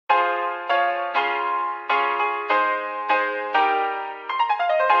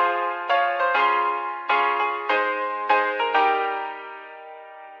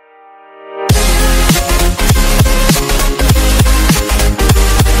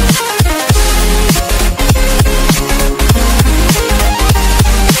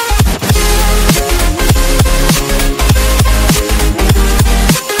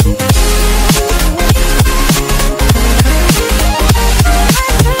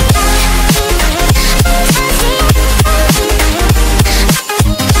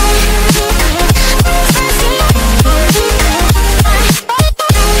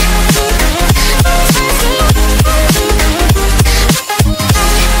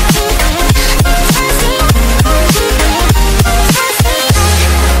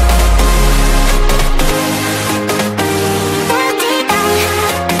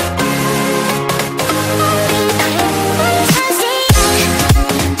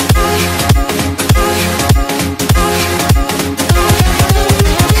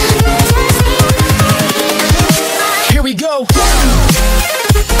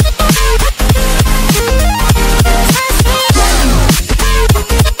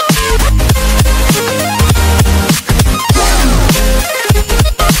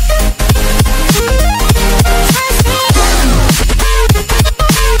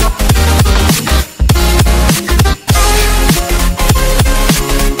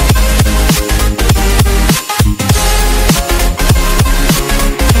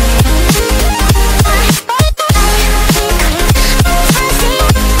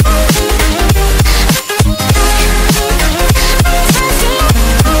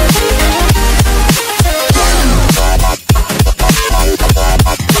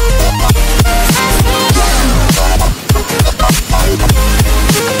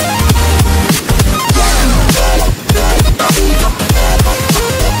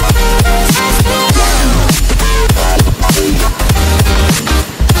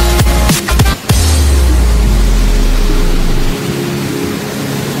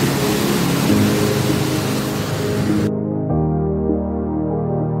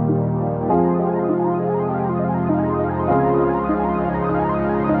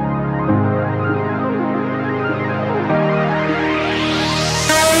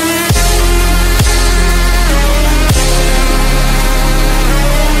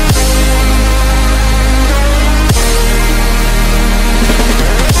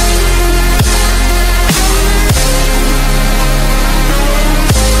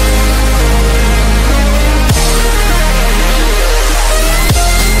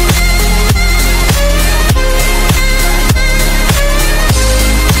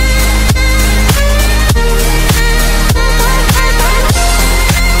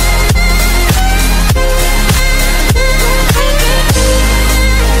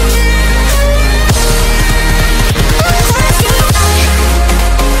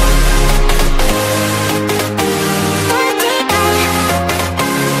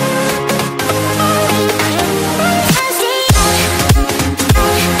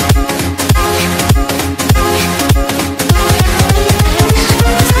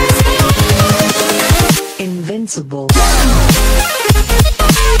invincible.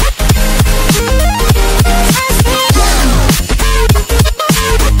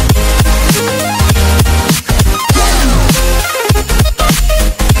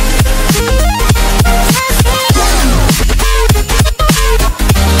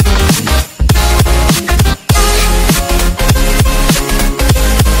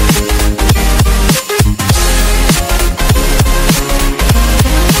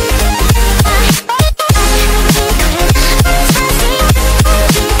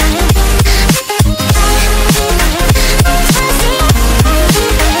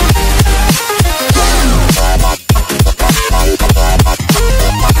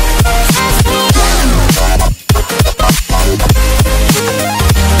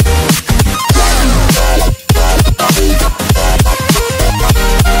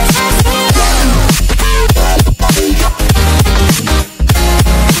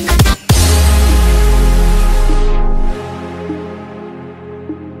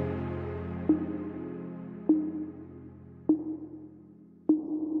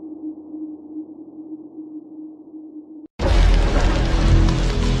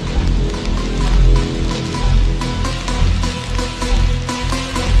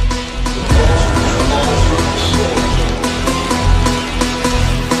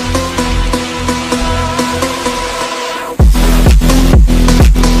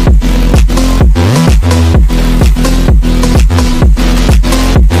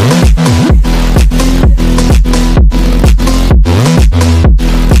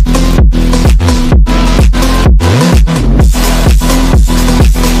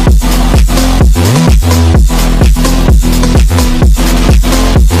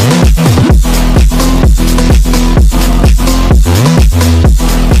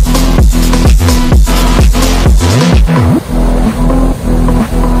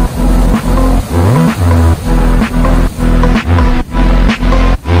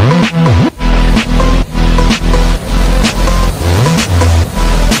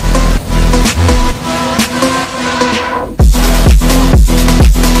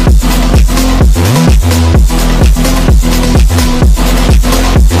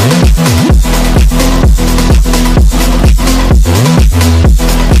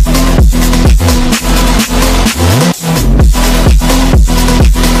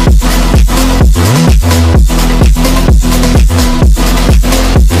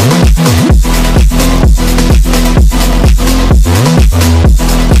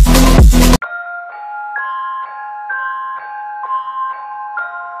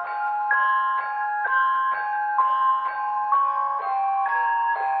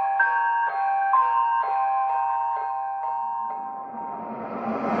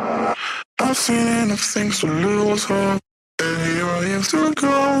 I've seen enough things to lose hope, and here I am still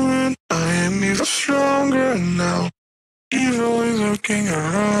going. I am even stronger now. Evil is lurking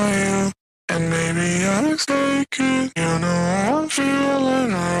around you, and maybe I'm mistaken. You know I'm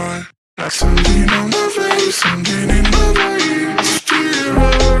feeling right, like something on my face, something in my brain still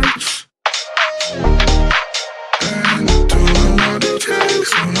hurts. And I don't know what it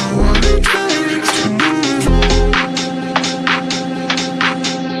takes, don't know what it takes to move on.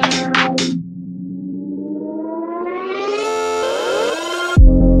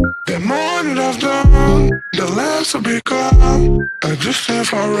 The more that I've done, the less I've become. I just stay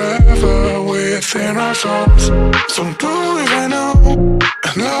forever within our souls. Some believe I know,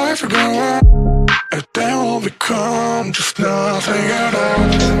 and life will go on. And then we'll become just nothing at all.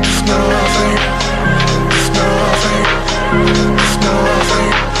 Just nothing, just nothing, just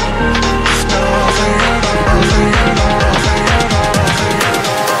nothing, just nothing at all. Nothing at all, nothing at all, nothing at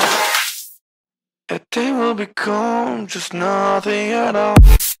all. And then we'll become just nothing at all.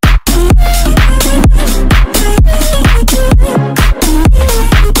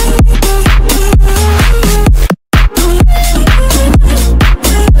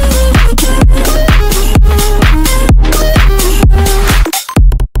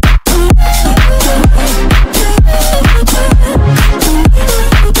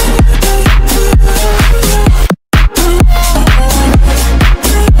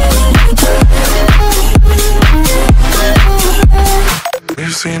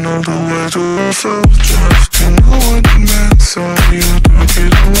 We've seen all the way to ourselves, just to know what it meant, so you took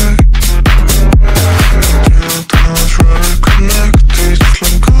it away. You don't try to connect it,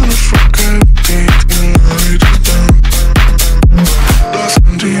 I'm gonna forget it, you know it is done. There's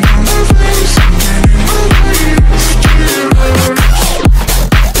something on my face, something in my brain, still hurts.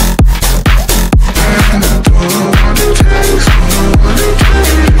 And I don't know what it takes, don't know what it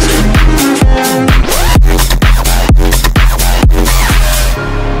takes to move on.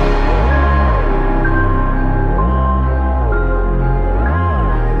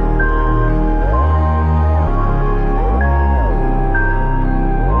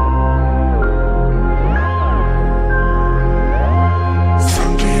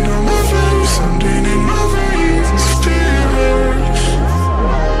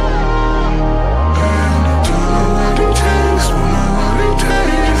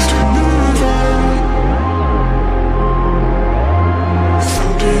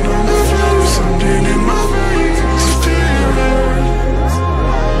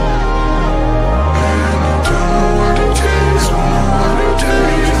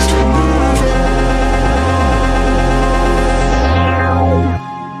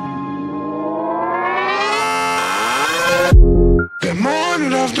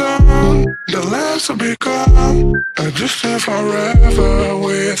 forever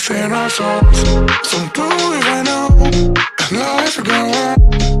within our souls. So do it right now, and life will go on,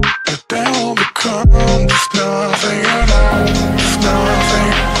 but then will become just nothing at all. Just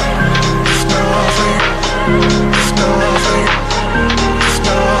nothing, just nothing, just nothing, just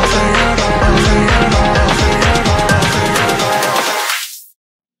nothing at all, nothing at all, nothing at all, nothing at all.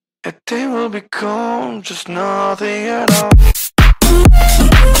 A day will become just nothing at all.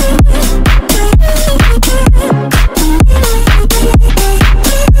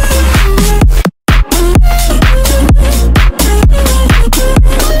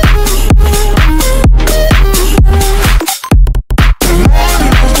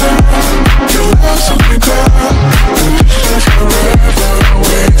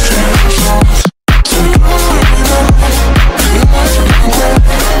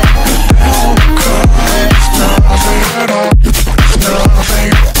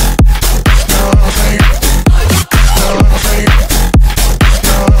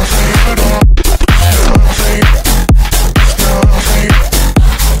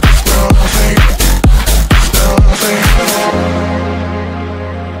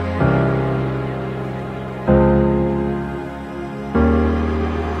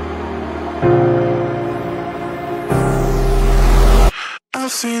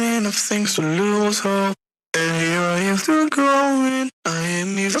 I've seen enough things to lose hope, and here I am still growing. I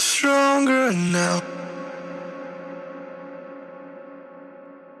am even stronger now.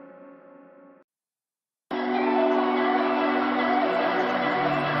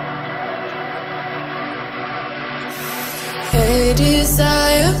 Hey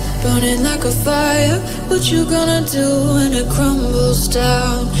desire, burning like a fire. What you gonna do when it crumbles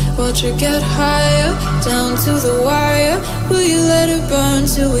down? Watch it get higher, down to the wire. Will you let it burn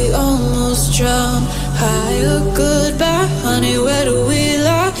till we almost drown? Higher, goodbye, honey, where do we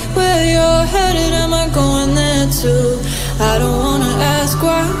lie? Where you're headed, am I going there too? I don't wanna ask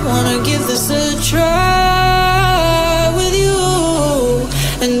why, wanna give this a try with you.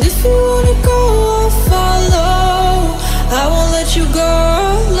 And if you wanna go, I'll follow. I won't let you go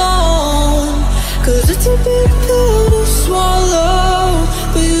alone, 'cause it's a big pill to swallow,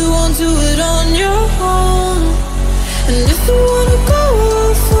 but you won't do it on your own. And if you wanna go,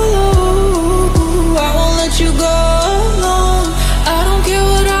 I'll follow. I won't let you go alone. I don't care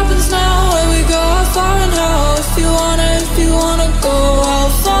what happens now, where we go, how far and how. If you wanna go, I'll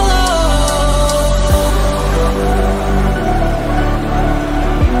follow.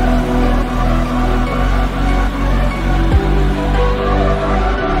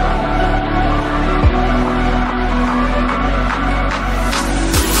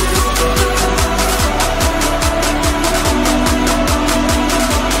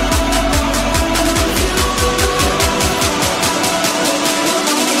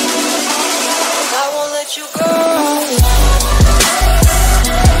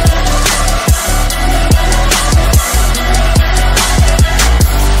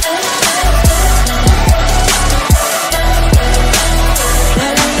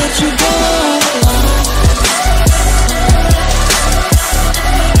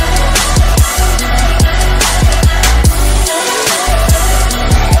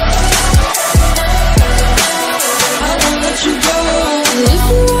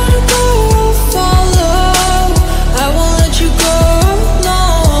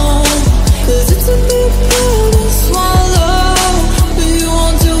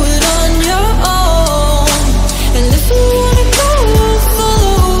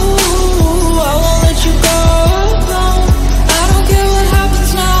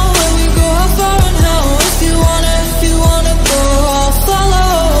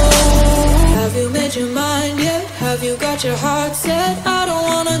 Your heart set, I don't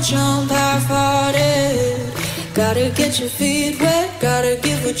wanna jump half-hearted. Gotta get your feet wet, gotta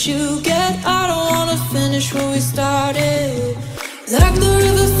give what you get. I don't wanna finish where we started. Like the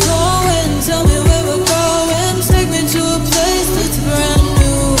river flowing, tell me where we're going. Take me to a place that's brand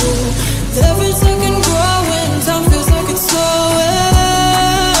new. Every second growing, time feels like it's slowing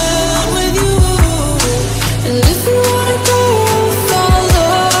with you. And if you wanna go, I'll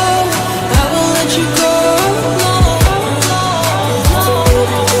follow. I won't let you go.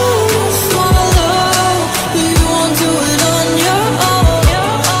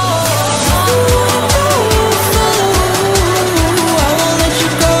 You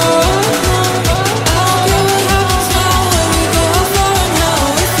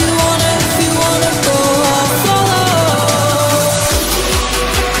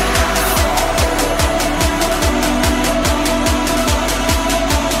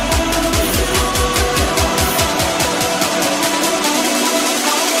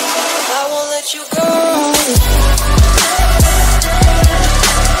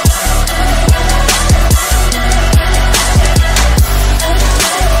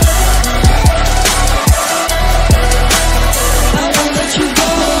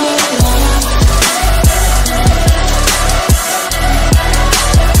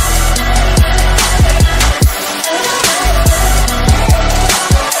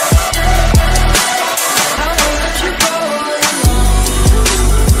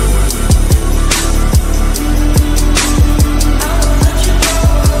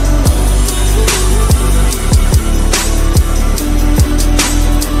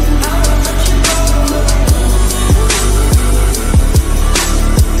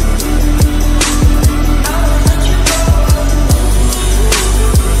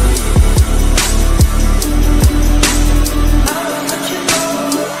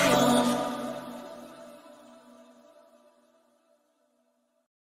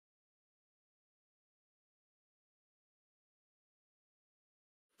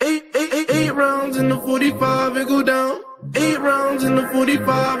rounds in the 45, it go down. 8 rounds in the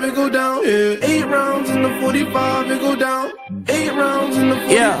 45, it go down. Yeah. 8 rounds in the 45, it go down. 8 rounds in the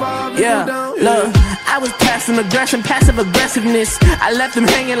 45, it go down. Yeah. Look, I was passing aggression, passive aggressiveness. I left him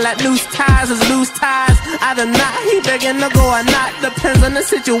hanging like loose ties, as loose ties. Either not, he begging to go or not. Depends on the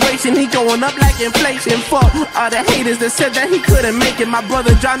situation, he going up like inflation. Fuck all the haters that said that he couldn't make it. My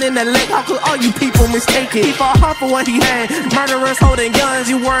brother drowned in the lake, how could all you people mistake it? He fought hard for what he had, murderers holding guns.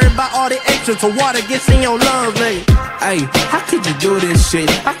 You worried about all the extra till water gets in your lungs, nigga. Hey, how could you do this shit?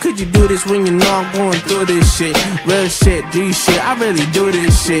 How could you do this when you know I'm going through this shit? Real shit, G shit, I really do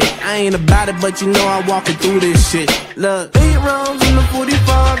this shit. I ain't about it, but you know I'm walking through this shit. Look, 8 rounds in the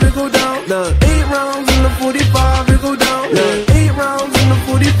 45, it go down. Look, 8 rounds in the 45, it go down. Look, 8 rounds in the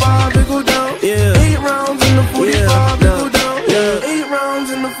 45, it go down. Yeah. 8 rounds in the 45, it go down. Yeah. 8 rounds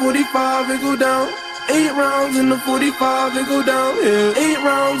in the 45, it go down. 8 rounds in the 45, it go down. Yeah. 8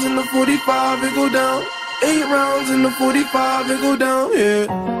 rounds in the 45, it go down. 8 rounds in the 45, it go down. Yeah.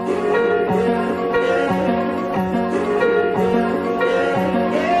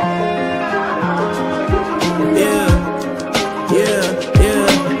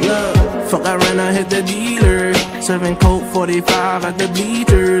 Fuck, I ran, I hit the dealer. Serving Coke 45 at the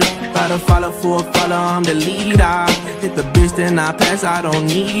bleachers. About to follow for a follow, I'm the leader. Hit the bitch, then I pass, I don't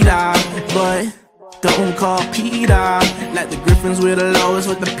need her. But don't call Peter. Like the Griffins with the lowest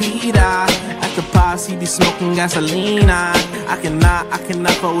with the Peter. At the pops, he be smoking gasoline. I cannot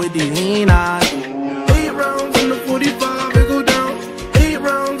fuck with these leaners. 8 rounds in the 45, it go down. 8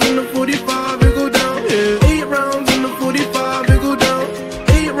 rounds in the 45, it go down. Yeah. 8 rounds in the 45, it go down.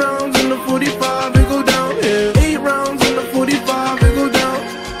 8 rounds in the 45, it go down. Yeah. 8 rounds in the 45, it go down.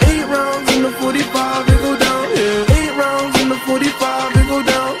 8 rounds in the 45, it go down. Yeah. 8 rounds in the 45, it go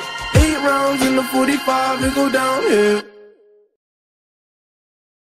down. 8 rounds in the 45, it go down. Yeah.